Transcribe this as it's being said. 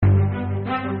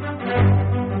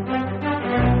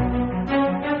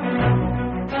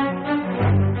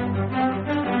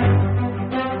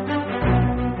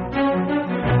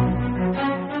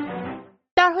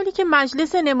حالی که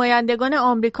مجلس نمایندگان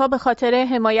آمریکا به خاطر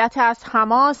حمایت از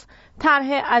حماس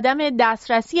طرح عدم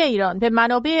دسترسی ایران به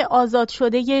منابع آزاد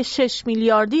شده 6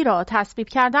 میلیاردی را تصویب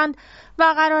کردند و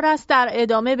قرار است در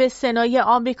ادامه به سنای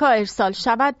آمریکا ارسال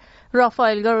شود،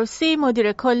 رافائل گروسی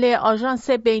مدیر کل آژانس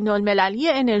بین‌المللی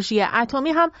انرژی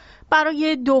اتمی هم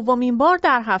برای دومین بار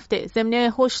در هفته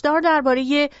ضمن هشدار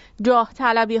درباره جاه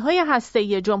طلبی‌های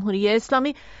هسته‌ای جمهوری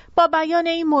اسلامی با بیان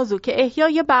این موضوع که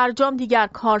احیای برجام دیگر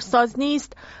کارساز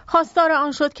نیست، خواستار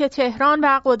آن شد که تهران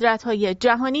و قدرت‌های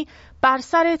جهانی بر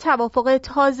سر توافق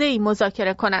تازه‌ای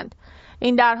مذاکره کنند.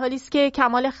 این در حالی است که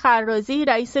کمال خرازی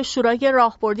رئیس شورای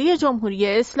راهبردی جمهوری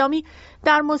اسلامی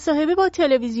در مصاحبه با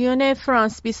تلویزیون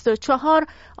فرانس 24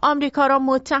 آمریکا را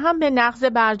متهم به نقض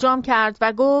برجام کرد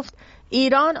و گفت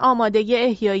ایران آماده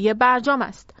احیای برجام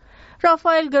است.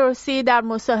 رافائل گروسی در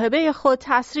مصاحبه خود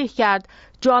تصریح کرد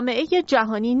جامعه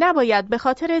جهانی نباید به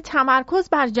خاطر تمرکز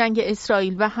بر جنگ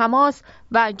اسرائیل و حماس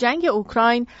و جنگ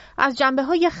اوکراین از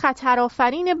جنبه‌های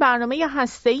خطرآفرین برنامه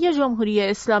هسته‌ای جمهوری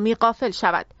اسلامی غافل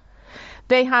شود.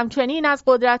 وی همچنین از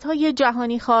قدرت‌های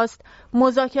جهانی خواست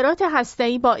مذاکرات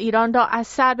هسته‌ای با ایران را از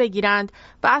سر بگیرند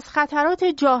و از خطرات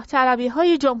جاه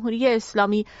طلبی‌های جمهوری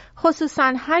اسلامی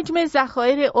خصوصاً حجم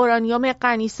ذخایر اورانیوم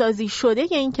غنی‌سازی شده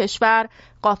این کشور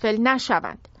غافل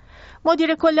نشوند.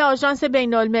 مدیر کل آژانس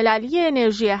بین‌المللی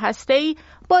انرژی هسته‌ای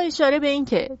با اشاره به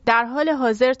اینکه در حال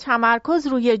حاضر تمرکز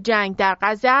روی جنگ در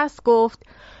غزه است گفت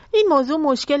این موضوع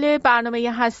مشکل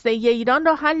برنامه هسته‌ای ایران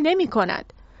را حل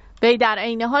نمی‌کند. وی در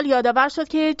عین حال یادآور شد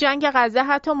که جنگ غزه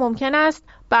حتی ممکن است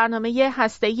برنامه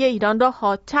هسته‌ای ایران را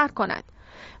حادتر کند.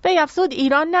 وی افزود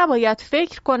ایران نباید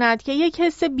فکر کند که یک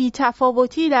حس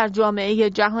بی‌تفاوتی در جامعه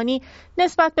جهانی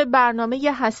نسبت به برنامه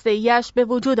هسته‌ایش به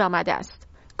وجود آمده است.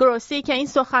 گروسی که این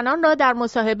سخنان را در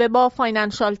مصاحبه با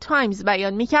فاینانشال تایمز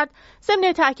بیان می‌کرد،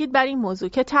 ضمن تاکید بر این موضوع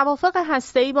که توافق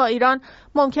هسته‌ای با ایران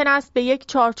ممکن است به یک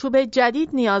چارچوب جدید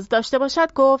نیاز داشته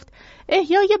باشد، گفت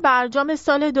احیای برجام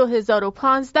سال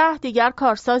 2015 دیگر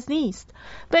کارساز نیست.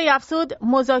 وی افزود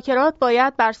مذاکرات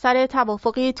باید بر سر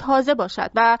توافقی تازه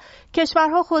باشد و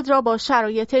کشورها خود را با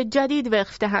شرایط جدید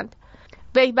وقف دهند.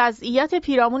 وی وضعیت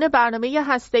پیرامون برنامه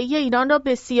هسته‌ای ایران را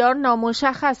بسیار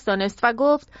نامشخص دانست و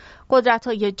گفت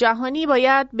قدرت‌های جهانی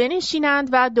باید بنشینند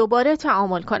و دوباره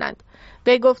تعامل کنند.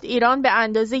 وی گفت ایران به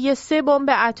اندازه 3 بمب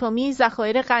اتمی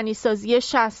ذخایر غنی‌سازی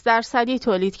 60%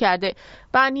 تولید کرده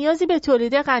و نیازی به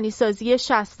تولید غنی‌سازی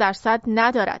 60%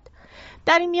 ندارد.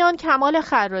 در این میان کمال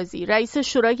خرازی رئیس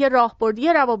شورای راهبردی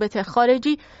روابط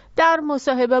خارجی در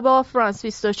مصاحبه با فرانس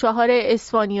 24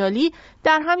 اسپانیولی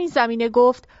در همین زمینه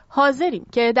گفت حاضریم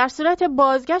که در صورت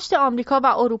بازگشت آمریکا و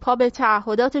اروپا به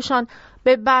تعهداتشان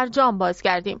به برجام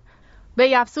بازگردیم.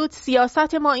 وی افزود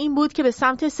سیاست ما این بود که به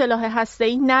سمت سلاح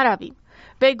هسته‌ای نرویم.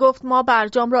 وی گفت ما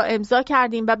برجام را امضا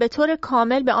کردیم و به طور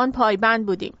کامل به آن پایبند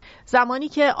بودیم زمانی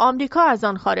که آمریکا از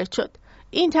آن خارج شد.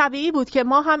 این طبیعی بود که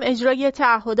ما هم اجرای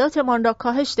تعهداتمان را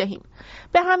کاهش دهیم.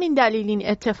 به همین دلیل این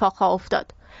اتفاق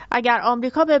افتاد. اگر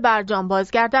آمریکا به برجام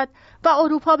بازگردد و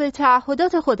اروپا به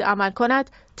تعهدات خود عمل کند،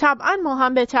 طبعا ما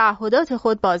هم به تعهدات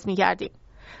خود باز می‌گردیم.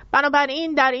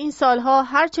 بنابراین در این سالها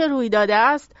هرچه روی داده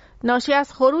است، ناشی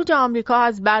از خروج آمریکا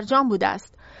از برجام بوده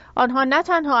است. آنها نه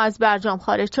تنها از برجام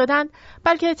خارج شدند،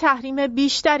 بلکه تحریم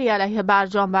بیشتری علیه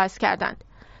برجام وضع کردند.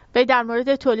 وی در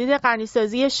مورد تولید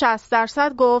غنی‌سازی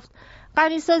 60% گفت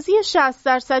غنی‌سازی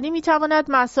 60%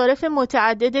 می‌تواند مصارف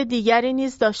متعدد دیگری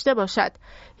نیز داشته باشد.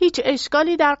 هیچ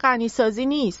اشکالی در غنی‌سازی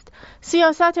نیست.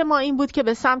 سیاست ما این بود که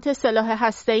به سمت سلاح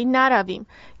هسته‌ای نرویم،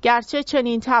 گرچه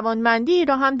چنین توانمندی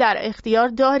را هم در اختیار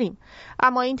داریم،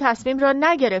 اما این تصمیم را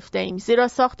نگرفته‌ایم زیرا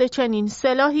ساخت چنین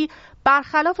سلاحی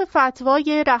برخلاف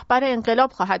فتوای رهبر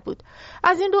انقلاب خواهد بود.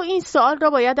 از این رو این سوال را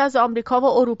باید از آمریکا و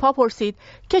اروپا پرسید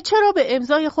که چرا به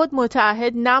امضای خود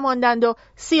متعهد نماندند و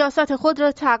سیاست خود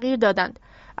را تغییر دادند.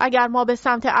 اگر ما به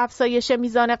سمت افزایش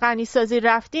میزان غنی‌سازی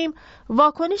رفتیم،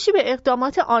 واکنشی به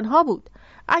اقدامات آنها بود.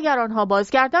 اگر آنها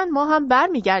بازگردند ما هم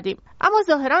برمیگردیم. اما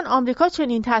ظاهراً آمریکا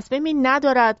چنین تصمیمی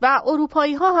ندارد و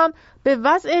اروپایی‌ها هم به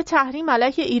وضع تحریم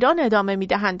علیه ایران ادامه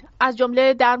می‌دهند. از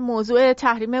جمله در موضوع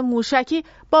تحریم موشکی،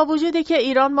 با وجودی که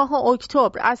ایران ماه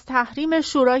اکتبر از تحریم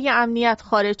شورای امنیت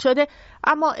خارج شده،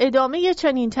 اما ادامه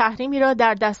چنین تحریمی را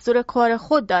در دستور کار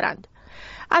خود دارند.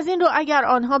 از این رو اگر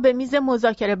آنها به میز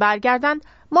مذاکره برگردند،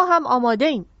 ما هم آماده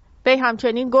ایم. وی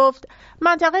همچنین گفت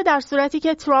منطقه در صورتی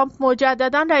که ترامپ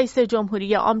مجددا رئیس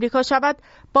جمهوری آمریکا شود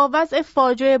با وضع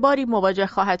فاجعه باری مواجه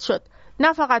خواهد شد.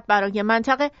 نه فقط برای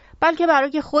منطقه بلکه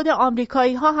برای خود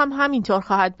آمریکایی ها هم همینطور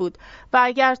خواهد بود و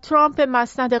اگر ترامپ به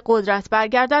مسند قدرت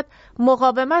برگردد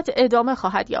مقاومت ادامه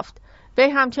خواهد یافت. وی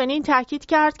همچنین تاکید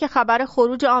کرد که خبر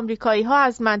خروج آمریکایی‌ها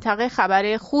از منطقه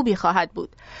خبر خوبی خواهد بود.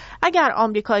 اگر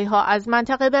آمریکایی‌ها از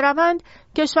منطقه بروند،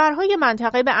 کشورهای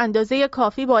منطقه به اندازه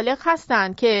کافی بالغ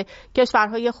هستند که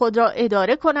کشورهای خود را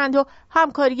اداره کنند و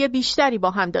همکاری بیشتری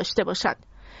با هم داشته باشند.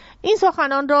 این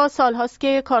سخنان را سالهاست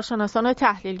که کارشناسان و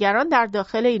تحلیلگران در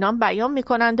داخل ایران بیان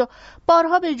می‌کنند و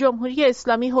بارها به جمهوری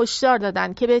اسلامی هشدار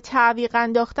دادند که به تعویق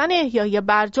انداختن احیای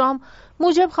برجام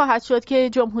موجب خواهد شد که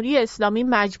جمهوری اسلامی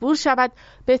مجبور شود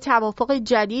به توافق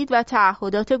جدید و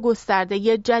تعهدات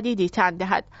گسترده جدیدی تن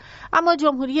دهد. اما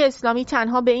جمهوری اسلامی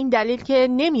تنها به این دلیل که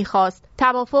نمی‌خواست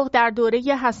توافق در دوره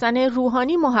حسن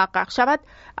روحانی محقق شود،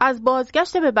 از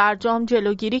بازگشت به برجام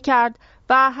جلوگیری کرد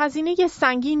و هزینه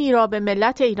سنگینی را به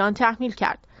ملت ایران تحمیل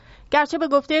کرد. گرچه به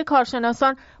گفته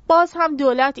کارشناسان باز هم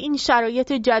دولت این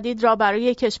شرایط جدید را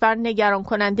برای کشور نگران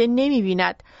کننده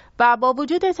نمی‌بیند و با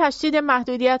وجود تشدید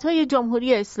محدودیت‌های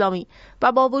جمهوری اسلامی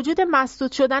و با وجود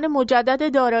مسدود شدن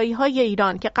مجدد دارایی‌های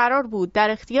ایران که قرار بود در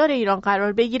اختیار ایران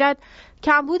قرار بگیرد،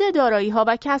 کمبود دارایی‌ها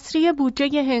و کسری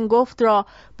بودجه هنگفت را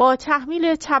با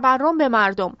تحمیل تورم به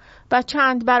مردم و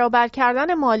چند برابر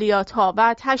کردن مالیات‌ها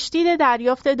و تشدید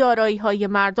دریافت دارایی‌های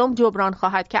مردم جبران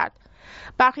خواهد کرد.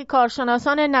 برخی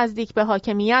کارشناسان نزدیک به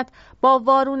حاکمیت با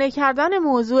وارونه کردن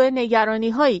موضوع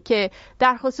نگرانی‌هایی که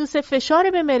در خصوص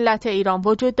فشار به ملت ایران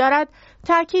وجود دارد،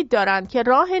 تاکید دارند که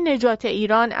راه نجات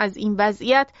ایران از این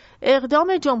وضعیت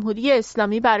اقدام جمهوری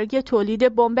اسلامی برای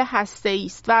تولید بمب هسته‌ای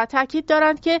است و تاکید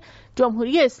دارند که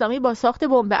جمهوری اسلامی با ساخت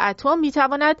بمب اتم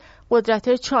می‌تواند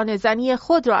قدرت چانه‌زنی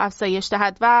خود را افزایش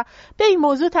دهد و به این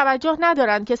موضوع توجه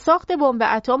ندارند که ساخت بمب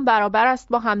اتم برابر است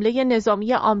با حمله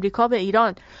نظامی آمریکا به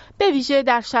ایران، به ویژه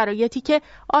در شرایطی که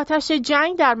آتش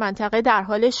جنگ در منطقه در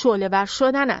حال شعله‌ور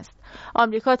شدن است.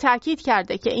 آمریکا تاکید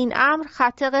کرده که این امر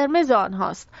خط قرمز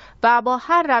آنهاست و با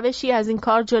هر روشی از این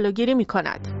کار جلوگیری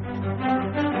می‌کند.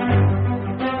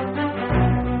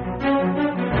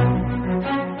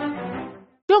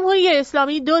 جمهوری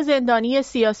اسلامی 2 زندانی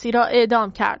سیاسی را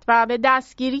اعدام کرد و به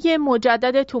دستگیری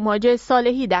مجدد توماج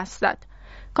صالحی دست زد.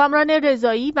 کامران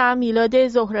رضایی و میلاد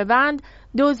زهره‌وند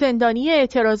 2 زندانی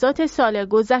اعتراضات سال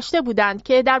گذشته بودند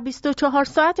که در 24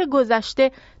 ساعت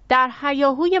گذشته در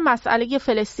هیاهوی مسئله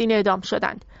فلسطین اعدام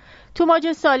شدند.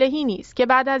 توماج صالحی نیز که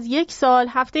بعد از 1 سال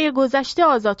هفته گذشته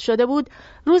آزاد شده بود،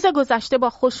 روز گذشته با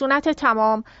خشونت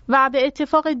تمام و به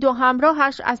اتفاق 2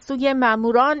 همراهش از سوی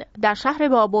ماموران در شهر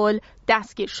بابل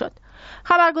دستگیر شد.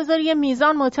 خبرگزاری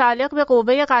میزان متعلق به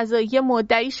قوه قضاییه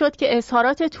مدعی شد که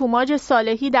اظهارات توماج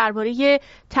صالحی درباره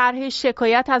طرح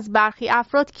شکایت از برخی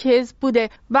افراد کذب بوده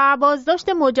و بازداشت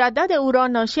مجدد او را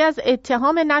ناشی از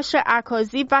اتهام نشر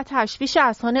اکاذیب و تشویش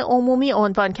اذهان عمومی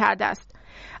عنوان کرده است.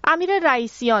 امیر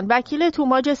رئیسیان وکیل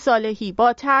توماج صالحی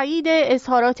با تایید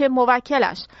اظهارات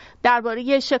موکلش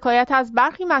درباره شکایت از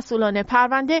برخی مسئولان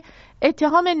پرونده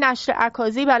اتهام نشر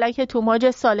اکاذیب علیه توماج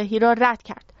صالحی را رد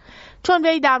کرد، چون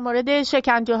وی در مورد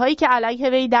شکنجه‌هایی که علیه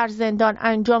وی در زندان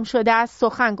انجام شده است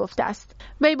سخن گفته است.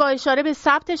 وی با اشاره به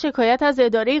ثبت شکایت از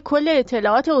اداره کل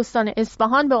اطلاعات استان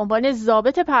اصفهان به عنوان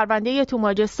ضابط پرونده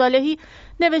توماج صالحی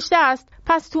نوشته است: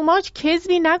 پس توماج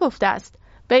کذبی نگفته است.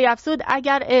 وی افزود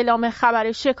اگر اعلام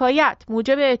خبر شکایت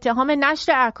موجب اتهام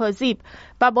نشر اکاذیب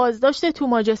و بازداشت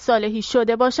توماج صالحی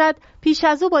شده باشد، پیش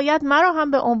از او باید مرا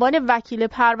هم به عنوان وکیل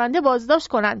پرونده بازداشت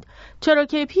کنند، چرا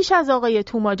که پیش از آقای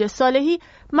توماج صالحی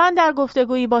من در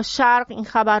گفتگویی با شرق این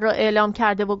خبر را اعلام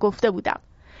کرده و گفته بودم.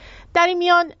 در این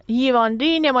میان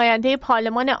یوانری نماینده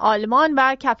پارلمان آلمان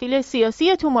و کفیل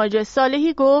سیاسی توماج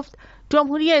صالحی گفت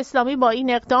جمهوری اسلامی با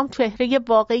این اقدام چهره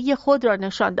واقعی خود را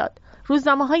نشان داد.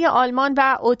 روزنامه‌های آلمان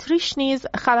و اتریش نیز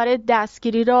خبر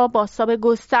دستگیری را بازتاب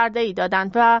گسترده‌ای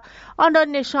دادند و آن را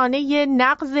نشانه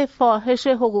نقض فاحش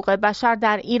حقوق بشر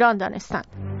در ایران دانستند.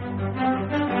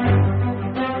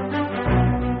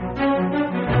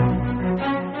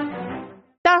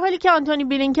 در حالی که آنتونی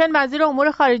بلینکن وزیر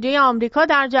امور خارجه آمریکا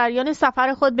در جریان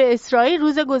سفر خود به اسرائیل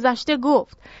روز گذشته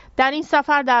گفت در این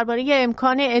سفر درباره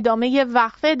امکان ادامه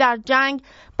وقفه در جنگ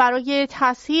برای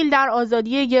تسهیل در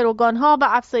آزادی گروگانها و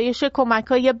افزایش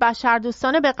کمک‌های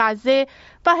بشردوستانه به غزه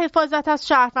و حفاظت از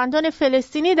شهروندان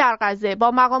فلسطینی در غزه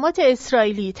با مقامات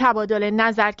اسرائیلی تبادل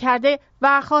نظر کرده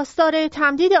و خواستار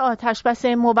تمدید آتشبس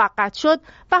موقت شد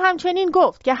و همچنین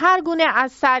گفت که هر گونه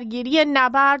از سرگیری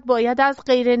نبرد باید از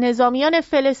غیر نظامیان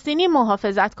فلسطینی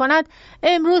محافظت کند.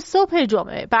 امروز صبح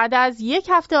جمعه بعد از 1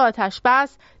 هفته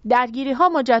آتشبس درگیری‌ها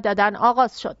مجدداً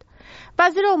آغاز شد.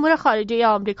 وزیر امور خارجه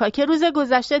آمریکا که روز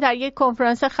گذشته در یک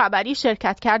کنفرانس خبری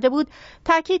شرکت کرده بود،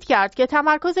 تاکید کرد که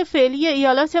تمرکز فعلی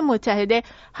ایالات متحده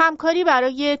همکاری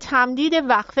برای تمدید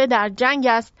وقفه در جنگ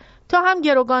است تا هم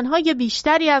گروگان‌های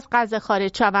بیشتری از غزه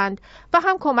خارج شوند و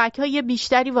هم کمک‌های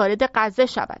بیشتری وارد غزه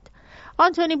شود.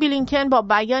 آنتونی بلینکن با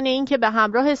بیان اینکه به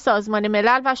همراه سازمان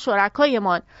ملل و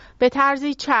شرکایمان به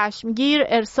طرزی چشمگیر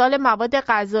ارسال مواد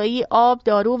غذایی، آب،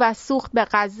 دارو و سوخت به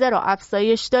غزه را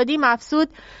افزایش دادیم، افزود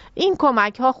این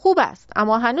کمک‌ها خوب است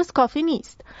اما هنوز کافی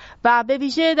نیست و به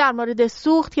ویژه در مورد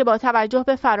سوخت که با توجه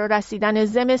به فرارسیدن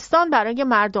زمستان برای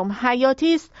مردم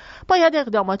حیاتی است، باید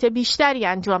اقدامات بیشتری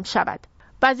انجام شود.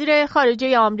 وزیر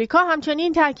خارجه آمریکا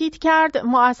همچنین تاکید کرد: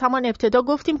 ما از همان ابتدا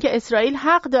گفتیم که اسرائیل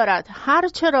حق دارد هر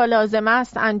چه را لازم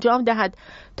است انجام دهد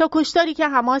تا کشتاری که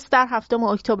حماس در 7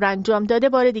 اکتبر انجام داده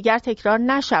بار دیگر تکرار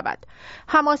نشود.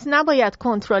 حماس نباید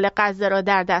کنترل غزه را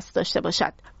در دست داشته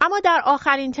باشد. اما در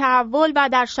آخرین تحول و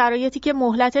در شرایطی که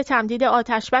مهلت تمدید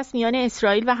آتشبس میان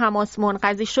اسرائیل و حماس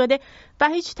منقضی شده و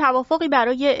هیچ توافقی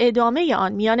برای ادامه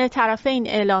آن میان طرفین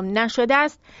اعلام نشده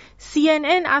است،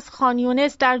 CNN از خان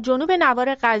یونس در جنوب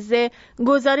نوار غزه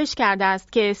گزارش کرده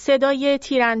است که صدای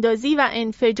تیراندازی و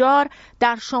انفجار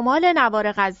در شمال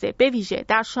نوار غزه، به ویژه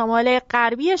در شمال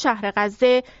غربی شهر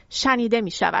غزه شنیده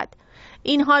می شود.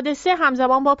 این حادثه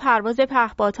همزمان با پرواز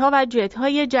پهپادها و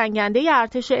جت‌های جنگنده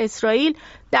ارتش اسرائیل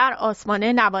در آسمان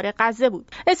نوار غزه بود.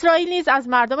 اسرائیل نیز از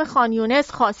مردم خان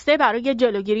یونس خواسته برای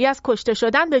جلوگیری از کشته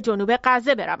شدن به جنوب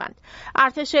غزه بروند.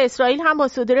 ارتش اسرائیل هم با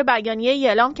صدور بیانیه‌ای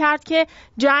اعلام کرد که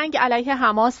جنگ علیه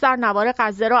حماس در نوار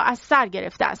غزه را از سر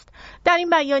گرفته است. در این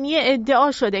بیانیه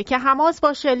ادعا شده که حماس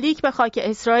با شلیک به خاک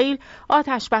اسرائیل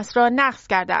آتشبس را نقض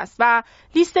کرده است و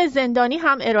لیست زندانی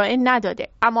هم ارائه نداده.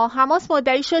 اما حماس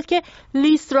مدعی شد که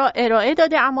لیست را ارائه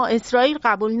داده اما اسرائیل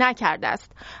قبول نکرده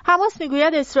است. حماس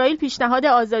میگوید اسرائیل پیشنهاد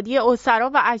آزادی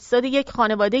اسرا و اجساد یک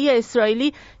خانواده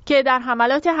اسرائیلی که در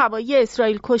حملات هوایی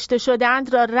اسرائیل کشته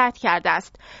شدند را رد کرده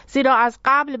است، زیرا از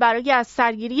قبل برای از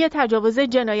سرگیری تجاوز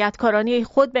جنایتکارانه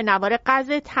خود به نوار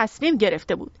غزه تصمیم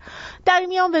گرفته بود. در این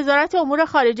میان وزارت امور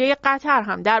خارجه قطر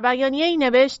هم در بیانیه‌ای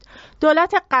نوشت: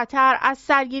 دولت قطر از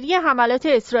سرگیری حملات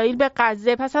اسرائیل به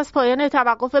غزه پس از پایان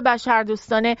توقف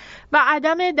بشردوستانه و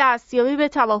عدم دستیابی به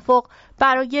توافق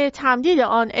برای تمدید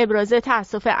آن ابراز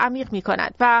تأسف عمیق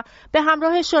می‌کند و به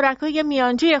همراه شرکای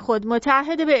میانجی خود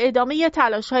متعهد به ادامه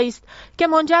تلاش‌هایی است که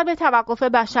منجر به توقف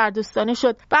بشردوستانه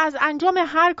شد و از انجام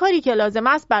هر کاری که لازم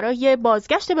است برای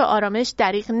بازگشت به آرامش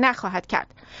دریغ نخواهد کرد.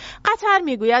 قطر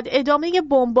میگوید ادامه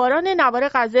بمباران نوار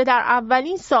غزه در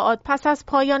اولین ساعات پس از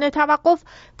پایان توقف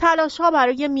تلاش‌ها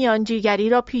برای میانجیگری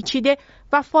را پیچیده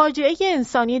و فاجعه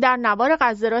انسانی در نوار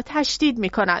غزه را تشدید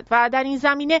می‌کند و در این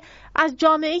زمینه از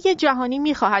جامعه جهانی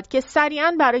می‌خواهد که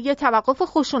سریعاً برای توقف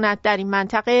خشونت در این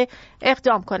منطقه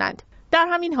اقدام کنند. در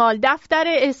همین حال دفتر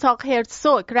اسحاق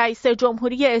هرتزوگ رئیس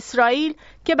جمهوری اسرائیل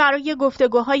که برای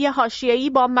گفتگوهای حاشیه‌ای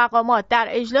با مقامات در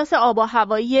اجلاس آب و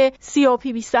هوایی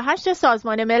COP28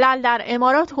 سازمان ملل در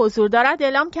امارات حضور دارد،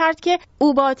 اعلام کرد که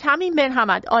او با تمیم بن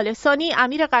حمد آل ثانی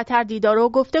امیر قطر دیدار و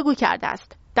گفتگو کرده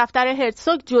است. دفتر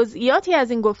هرتزوگ جزئیاتی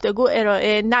از این گفتگو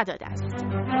ارائه نداده است.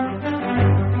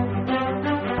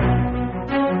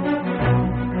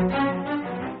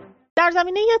 در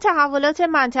زمینه تحولات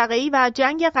منطقه‌ای و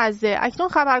جنگ غزه، اکنون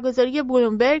خبرگزاری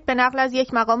بلومبرگ به نقل از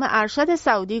یک مقام ارشد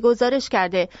سعودی گزارش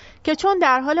کرده که چون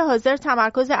در حال حاضر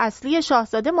تمرکز اصلی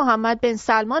شاهزاده محمد بن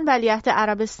سلمان ولیعهد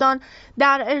عربستان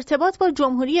در ارتباط با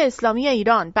جمهوری اسلامی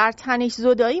ایران بر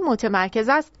تنش‌زدایی متمرکز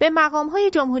است، به مقام‌های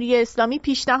جمهوری اسلامی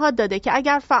پیشنهاد داده که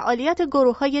اگر فعالیت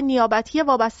گروه‌های نیابتی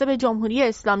وابسته به جمهوری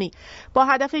اسلامی با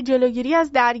هدف جلوگیری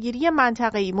از درگیری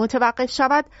منطقه‌ای متوقف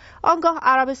شود، آنگاه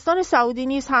عربستان سعودی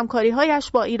نیز همکاری‌هایش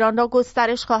با ایران را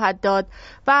گسترش خواهد داد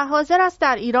و حاضر است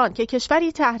در ایران که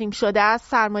کشوری تحریم شده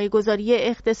است سرمایه‌گذاری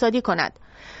اقتصادی کند.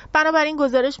 بنابراین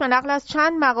گزارش به نقل از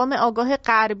چند مقام آگاه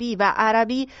غربی و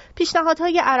عربی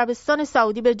پیشنهادهای عربستان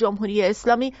سعودی به جمهوری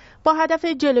اسلامی با هدف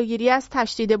جلوگیری از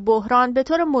تشدید بحران به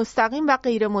طور مستقیم و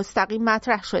غیر مستقیم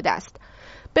مطرح شده است.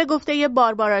 به گفته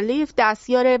باربارا لیف،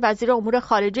 دستیار وزیر امور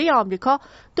خارجه آمریکا،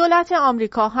 دولت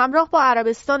آمریکا همراه با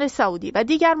عربستان سعودی و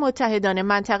دیگر متحدان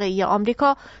منطقه‌ای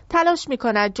آمریکا تلاش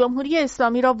می‌کند جمهوری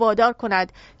اسلامی را وادار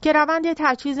کند که روند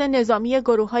تجهیز نظامی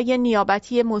گروه‌های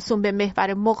نیابتی موسوم به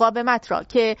محور مقاومت را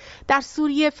که در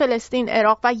سوریه، فلسطین،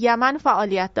 عراق و یمن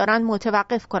فعالیت دارند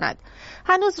متوقف کند.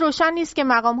 هنوز روشن نیست که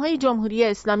مقام‌های جمهوری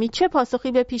اسلامی چه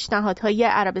پاسخی به پیشنهادهای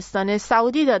عربستان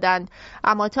سعودی دادند،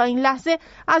 اما تا این لحظه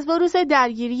از بروز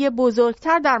درگیری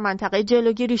بزرگتر در منطقه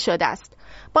جلوگیری شده است.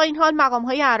 با این حال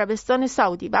مقام‌های عربستان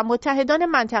سعودی و متحدان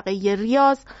منطقه‌ای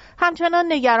ریاض همچنان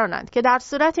نگرانند که در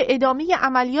صورت ادامه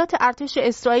عملیات ارتش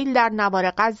اسرائیل در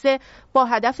نوار غزه با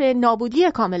هدف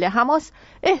نابودی کامل حماس،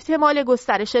 احتمال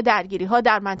گسترش درگیری‌ها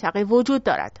در منطقه وجود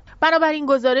دارد. بنابراین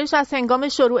گزارش از هنگام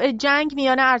شروع جنگ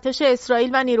میان ارتش اسرائیل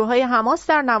و نیروهای حماس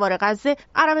در نوار غزه،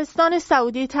 عربستان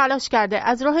سعودی تلاش کرده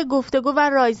از راه گفتگو و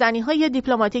رایزنی‌های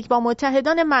دیپلماتیک با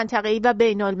متحدان منطقه‌ای و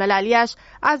بین‌المللی‌اش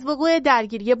از وقوع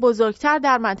درگیری بزرگتر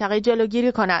در منطقه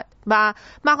جلوگیری کند و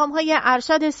مقام‌های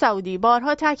ارشد سعودی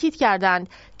بارها تاکید کردند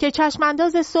که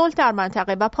چشمانداز صلح در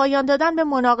منطقه و پایان دادن به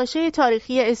مناقشه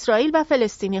تاریخی اسرائیل و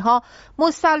فلسطینی‌ها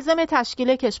مستلزم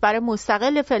تشکیل کشور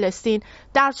مستقل فلسطین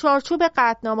در چارچوب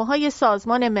قطعنامه‌های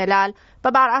سازمان ملل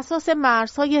و بر اساس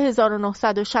مرزهای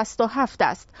 1967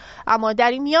 است. اما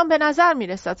در این میان به نظر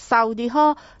می‌رسد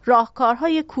سعودی‌ها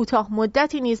راهکارهای کوتاه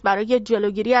مدتی نیز برای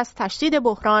جلوگیری از تشدید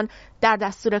بحران در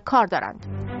دستور کار دارند.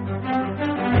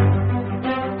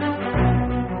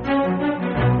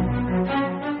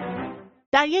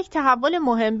 در یک تحول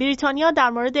مهم، بریتانیا در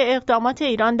مورد اقدامات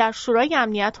ایران در شورای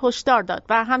امنیت هشدار داد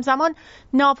و همزمان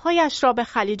ناوهایش را به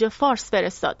خلیج فارس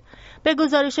فرستاد. به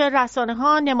گزارش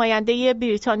رسانه‌ها، نماینده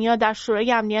بریتانیا در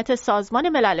شورای امنیت سازمان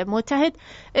ملل متحد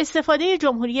استفاده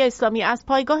جمهوری اسلامی از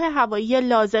پایگاه هوایی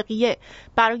لاذقیه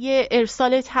برای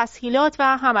ارسال تسهیلات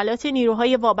و حملات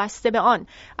نیروهای وابسته به آن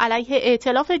علیه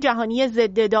ائتلاف جهانی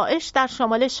ضد داعش در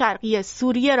شمال شرقی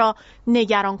سوریه را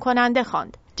نگران کننده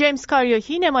خواند. جیمز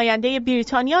کاریوکی، نماینده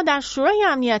بریتانیا در شورای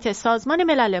امنیت سازمان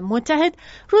ملل متحد،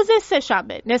 روز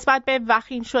سه‌شنبه نسبت به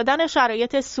وخیم شدن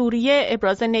شرایط سوریه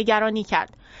ابراز نگرانی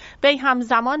کرد. وی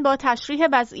همزمان با تشریح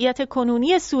وضعیت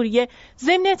کنونی سوریه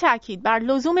ضمن تاکید بر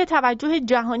لزوم توجه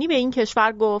جهانی به این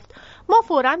کشور گفت: ما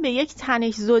فوراً به یک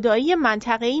تنش‌زدایی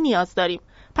منطقه‌ای نیاز داریم.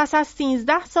 پس از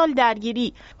 13 سال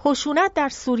درگیری، خشونت در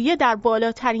سوریه در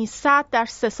بالاترین سطح در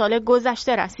 3 سال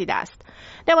گذشته رسیده است.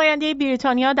 نماینده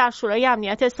بریتانیا در شورای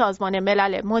امنیت سازمان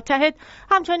ملل متحد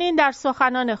همچنین در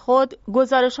سخنان خود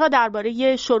گزارش‌ها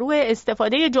درباره شروع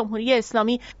استفاده جمهوری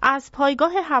اسلامی از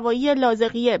پایگاه هوایی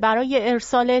لاذقیه برای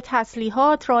ارسال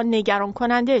تسلیحات را نگران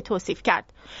کننده توصیف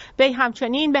کرد. وی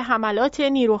همچنین به حملات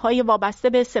نیروهای وابسته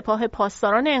به سپاه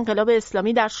پاسداران انقلاب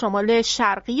اسلامی در شمال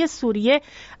شرقی سوریه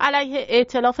علیه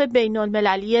ائتلاف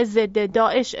بین‌المللی ضد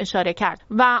داعش اشاره کرد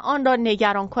و آن را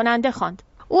نگران کننده خواند.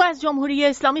 او از جمهوری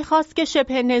اسلامی خواست که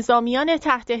شبه نظامیان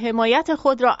تحت حمایت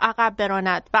خود را عقب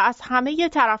براند و از همه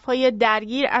طرف‌های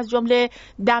درگیر از جمله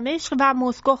دمشق و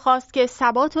مسکو خواست که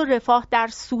ثبات و رفاه در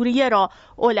سوریه را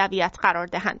اولویت قرار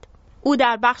دهند. او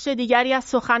در بخش دیگری از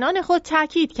سخنان خود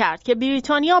تاکید کرد که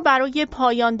بریتانیا برای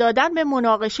پایان دادن به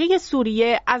مناقشه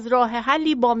سوریه از راه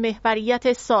حلی با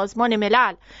محوریت سازمان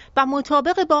ملل و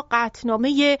مطابق با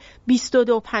قطعنامه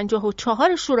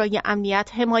 2254 شورای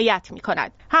امنیت حمایت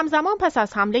می‌کند. همزمان پس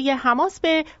از حمله حماس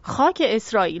به خاک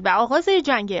اسرائیل و آغاز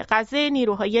جنگ غزه،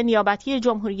 نیروهای نیابتی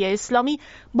جمهوری اسلامی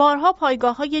بارها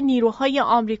پایگاه‌های نیروهای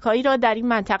آمریکایی را در این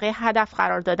منطقه هدف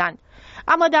قرار دادند.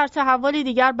 اما در تحول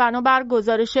دیگر، بنابر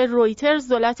گزارش رویترز،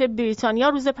 دولت بریتانیا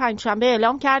روز پنجشنبه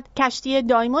اعلام کرد کشتی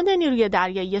دایموند نیروی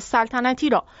دریایی سلطنتی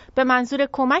را به منظور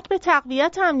کمک به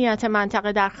تقویت امنیت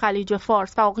منطقه در خلیج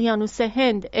فارس و اقیانوس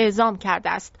هند اعزام کرده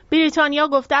است. بریتانیا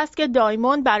گفته است که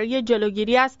دایموند برای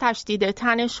جلوگیری از تشدید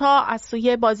تنش‌ها از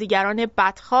سوی بازیگران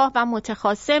بدخواه و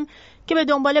متخاصم که به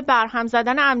دنبال برهم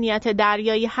زدن امنیت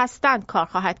دریایی هستند کار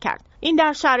خواهد کرد. این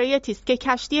در شرایطی است که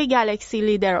کشتی گلکسی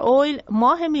لیدر اویل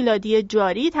ماه میلادی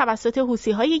جاری توسط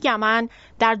حوثی‌های یمن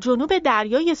در جنوب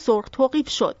دریای سرخ توقیف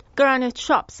شد. گرانت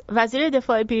شاپس، وزیر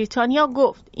دفاع بریتانیا،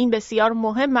 گفت این بسیار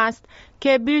مهم است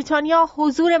که بریتانیا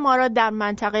حضور ما را در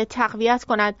منطقه تقویت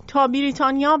کند تا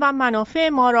بریتانیا و منافع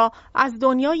ما را از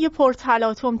دنیای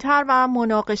پرتلاطم‌تر و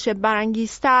مناقشه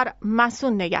برانگیزتر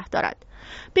مصون نگه دارد.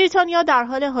 بریتانیا در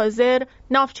حال حاضر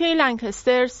ناوچه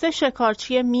لنکستر، 3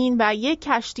 شکارچی مین و 1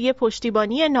 کشتی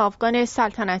پشتیبانی ناوگان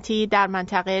سلطنتی در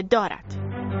منطقه دارد.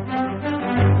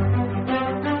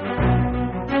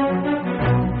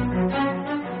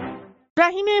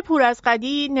 رحیم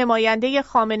پورازقدی، نماینده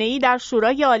خامنه‌ای در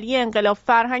شورای عالی انقلاب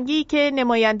فرهنگی که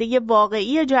نماینده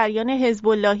واقعی جریان حزب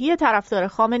اللهی طرفدار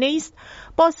خامنه‌ای است،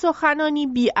 با سخنانی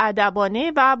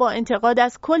بی‌ادبانه و با انتقاد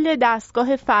از کل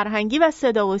دستگاه فرهنگی و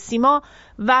صدا و سیما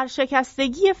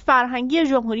ورشکستگی فرهنگی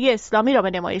جمهوری اسلامی را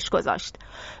به نمایش گذاشت.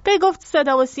 وی گفت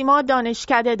صدا و سیما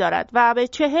دانشکده دارد و به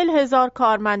 40,000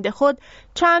 کارمند خود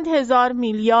چند هزار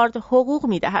میلیارد حقوق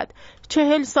می‌دهد.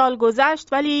 40 سال گذشت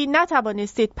ولی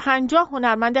نتوانستید 50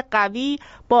 هنرمند قوی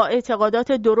با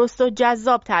اعتقادات درست و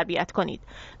جذاب تربیت کنید.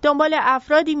 دنبال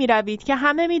افرادی می‌روید که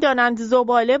همه می‌دانند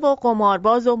زباله و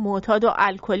قمارباز و معتاد و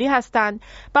الکلی هستند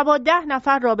و با 10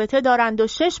 نفر رابطه دارند و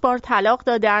 6 بار طلاق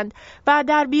دادند و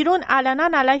در بیرون علنا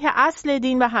علیه اصل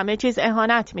دین و همه چیز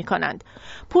اهانت می‌کنند.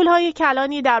 پول‌های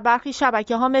کلانی در برخی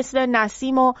شبکه‌ها مثل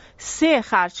نسیم و 3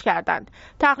 خرج کردند.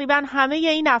 تقریباً همه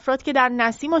این افراد که در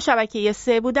نسیم و شبکه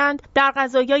 3 بودند در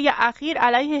قضایای اخیر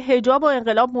علیه حجاب و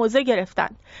انقلاب موضع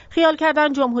گرفتند. خیال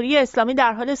کردند جمهوری اسلامی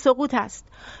در حال سقوط است.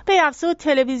 به افزود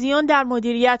تلویزیون در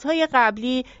مدیریت‌های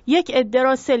قبلی یک عده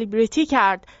را سلبریتی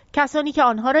کرد، کسانی که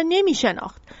آنها را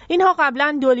نمی‌شناخت. اینها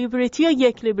قبلا 2 لیبریتی و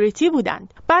 1 لیبریتی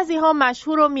بودند. بعضی‌ها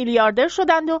مشهور و میلیاردر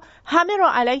شدند و همه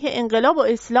را علیه انقلاب و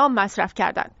اسلام مصرف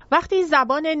کردند. وقتی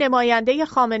زبان نماینده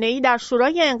خامنه‌ای در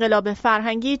شورای انقلاب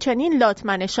فرهنگی چنین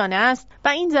لاتمنشانه است و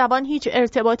این زبان هیچ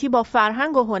ارتباطی با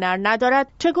فرهنگ و هنر ندارد،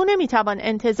 چگونه میتوان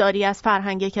انتظاری از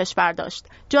فرهنگ کشور داشت؟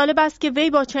 جالب است که وی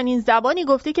با چنین زبانی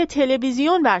گفته که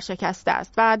تلویزیون ورشکسته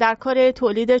است و در کار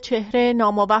تولید چهره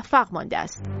ناموفق مانده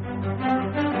است.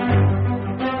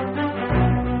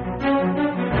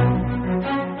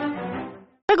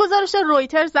 به گزارش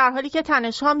رویترز، در حالی که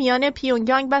تنش‌ها میان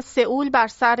پیونگیانگ و سئول بر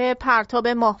سر پرتاب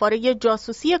ماهواره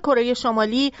جاسوسی کره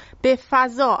شمالی به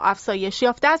فضا افزایش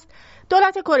یافته است،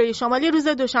 دولت کره شمالی روز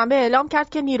دوشنبه اعلام کرد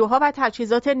که نیروها و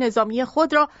تجهیزات نظامی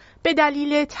خود را به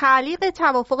دلیل تعلیق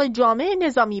توافق جامع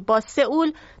نظامی با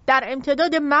سئول در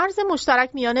امتداد مرز مشترک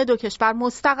میان دو کشور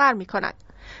مستقر می‌کند.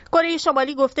 کره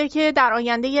شمالی گفته که در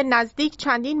آینده نزدیک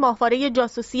چندین ماهواره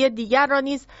جاسوسی دیگر را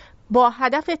نیز با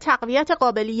هدف تقویت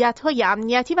قابلیت‌های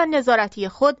امنیتی و نظارتی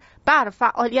خود بر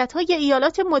فعالیت‌های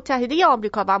ایالات متحده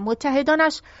آمریکا و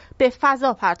متحدانش به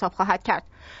فضا پرتاب خواهد کرد.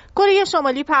 کره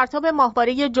شمالی پرتاب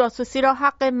ماهواره جاسوسی را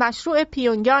حق مشروع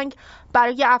پیونگیانگ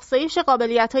برای افزایش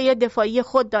قابلیت‌های دفاعی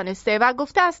خود دانسته و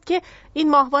گفته است که این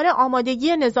ماهواره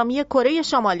آمادگی نظامی کره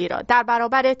شمالی را در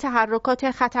برابر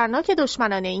تحرکات خطرناک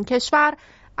دشمنان این کشور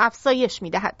افزایش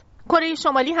می‌دهد. کره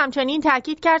شمالی همچنین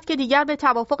تاکید کرد که دیگر به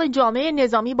توافق جامع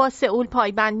نظامی با سئول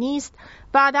پایبند نیست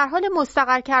و در حال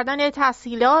مستقر کردن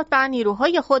تسهیلات و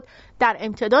نیروهای خود در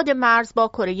امتداد مرز با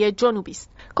کره جنوبی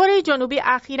است. کره جنوبی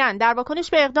اخیراً در واکنش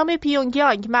به اقدام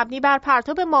پیونگیانگ مبنی بر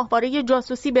پرتاب ماهواره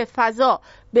جاسوسی به فضا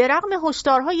به رغم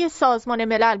هشدارهای سازمان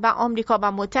ملل و آمریکا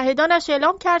و متحدانش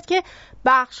اعلام کرد که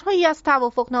بخش‌هایی از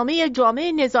توافقنامه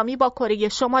جامع نظامی با کره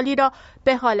شمالی را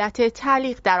به حالت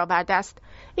تعلیق درآورده است.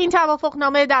 این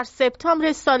توافقنامه در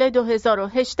سپتامبر سال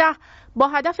 2018 با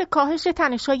هدف کاهش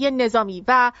تنش‌های نظامی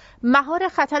و مهار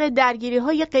خطر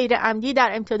درگیری‌های غیر عمدی در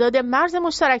امتداد مرز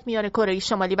مشترک میان کره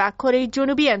شمالی و کره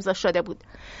جنوبی امضا شده بود.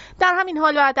 در همین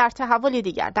حال و در تحول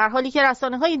دیگر، در حالی که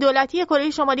رسانه‌های دولتی کره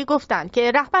شمالی گفتند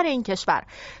که رهبر این کشور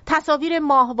تصاویر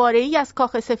ماهواره‌ای از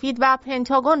کاخ سفید و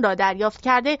پنتاگون را دریافت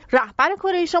کرده، رهبر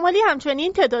کره شمالی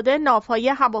همچنین تعداد ناوهای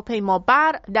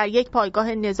هواپیمابر در یک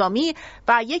پایگاه نظامی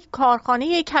و یک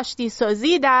کارخانه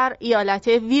کشتیسازی در ایالت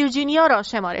ویرجینیا را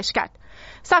شمارش کرد.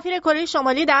 سفیر کره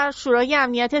شمالی در شورای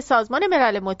امنیت سازمان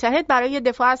ملل متحد برای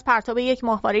دفاع از پرتاب یک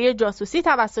ماهواره جاسوسی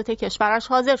توسط کشورش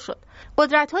حاضر شد.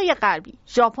 قدرت‌های غربی،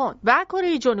 ژاپن و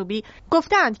کره جنوبی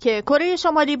گفتند که کره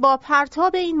شمالی با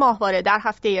پرتاب این ماهواره در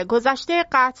هفته گذشته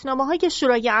قطعنامه‌های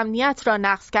شورای امنیت را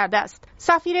نقض کرده است.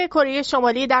 سفیر کره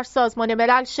شمالی در سازمان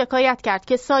ملل شکایت کرد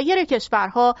که سایر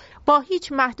کشورها با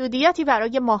هیچ محدودیتی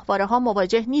برای ماهواره‌ها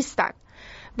مواجه نیستند.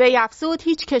 وی افزود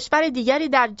هیچ کشور دیگری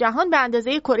در جهان به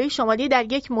اندازه کره شمالی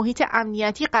در یک محیط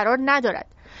امنیتی قرار ندارد.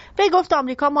 وی گفت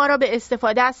آمریکا ما را به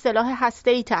استفاده از سلاح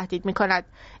هسته‌ای تهدید می‌کند.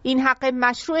 این حق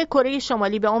مشروع کره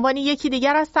شمالی به عنوان یکی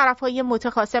دیگر از طرف‌های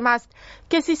متخاصم است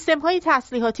که سیستم‌های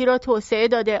تسلیحاتی را توسعه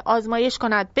داده آزمایش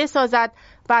کند، بسازد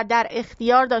و در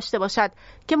اختیار داشته باشد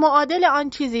که معادل آن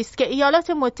چیزی است که ایالات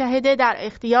متحده در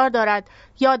اختیار دارد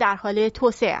یا در حال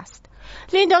توسعه است.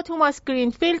 لیندا توماس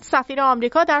گرینفیلد، سفیر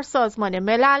آمریکا در سازمان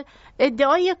ملل،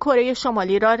 ادعای کره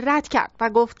شمالی را رد کرد و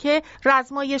گفت که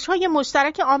رزمایش‌های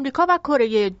مشترک آمریکا و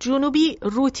کره جنوبی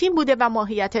روتین بوده و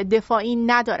ماهیت دفاعی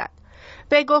ندارد.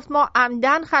 وی گفت ما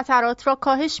عمدن خطرات را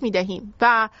کاهش می‌دهیم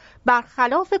و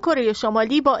برخلاف کره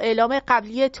شمالی با اعلام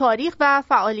قبلی تاریخ و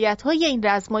فعالیت‌های این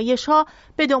رزمایش‌ها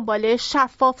به دنبال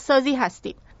شفاف سازی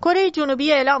هستیم. کره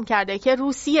جنوبی اعلام کرده که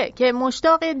روسیه که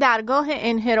مشتاق درگاه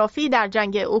انحرافی در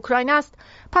جنگ اوکراین است،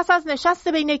 پس از نشست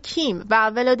بین کیم و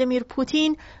ولادیمیر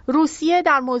پوتین، روسیه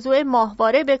در موضوع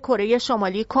ماهواره به کره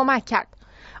شمالی کمک کرد.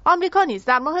 آمریکا نیز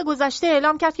در ماه گذشته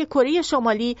اعلام کرد که کره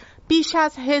شمالی بیش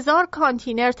از 1000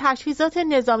 کانتینر تجهیزات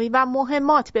نظامی و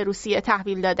مهمات به روسیه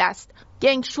تحویل داده است.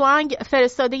 گنگ شوانگ،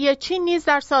 فرستاده چین، نیز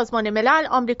در سازمان ملل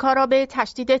آمریکا را به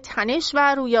تشدید تنش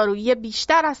و رویارویی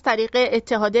بیشتر از طریق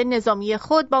اتحاد نظامی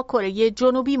خود با کره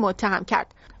جنوبی متهم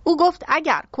کرد. او گفت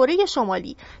اگر کره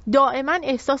شمالی دائما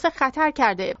احساس خطر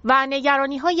کرده و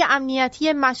نگرانی‌های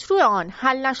امنیتی مشروع آن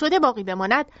حل نشده باقی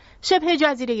بماند، شبه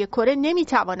جزیره کره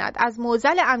نمی‌تواند از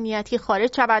معضل امنیتی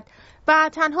خارج شود و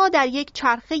تنها در یک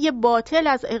چرخه باطل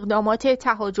از اقدامات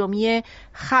تهاجمی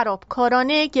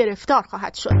خرابکارانه گرفتار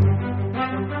خواهد شد.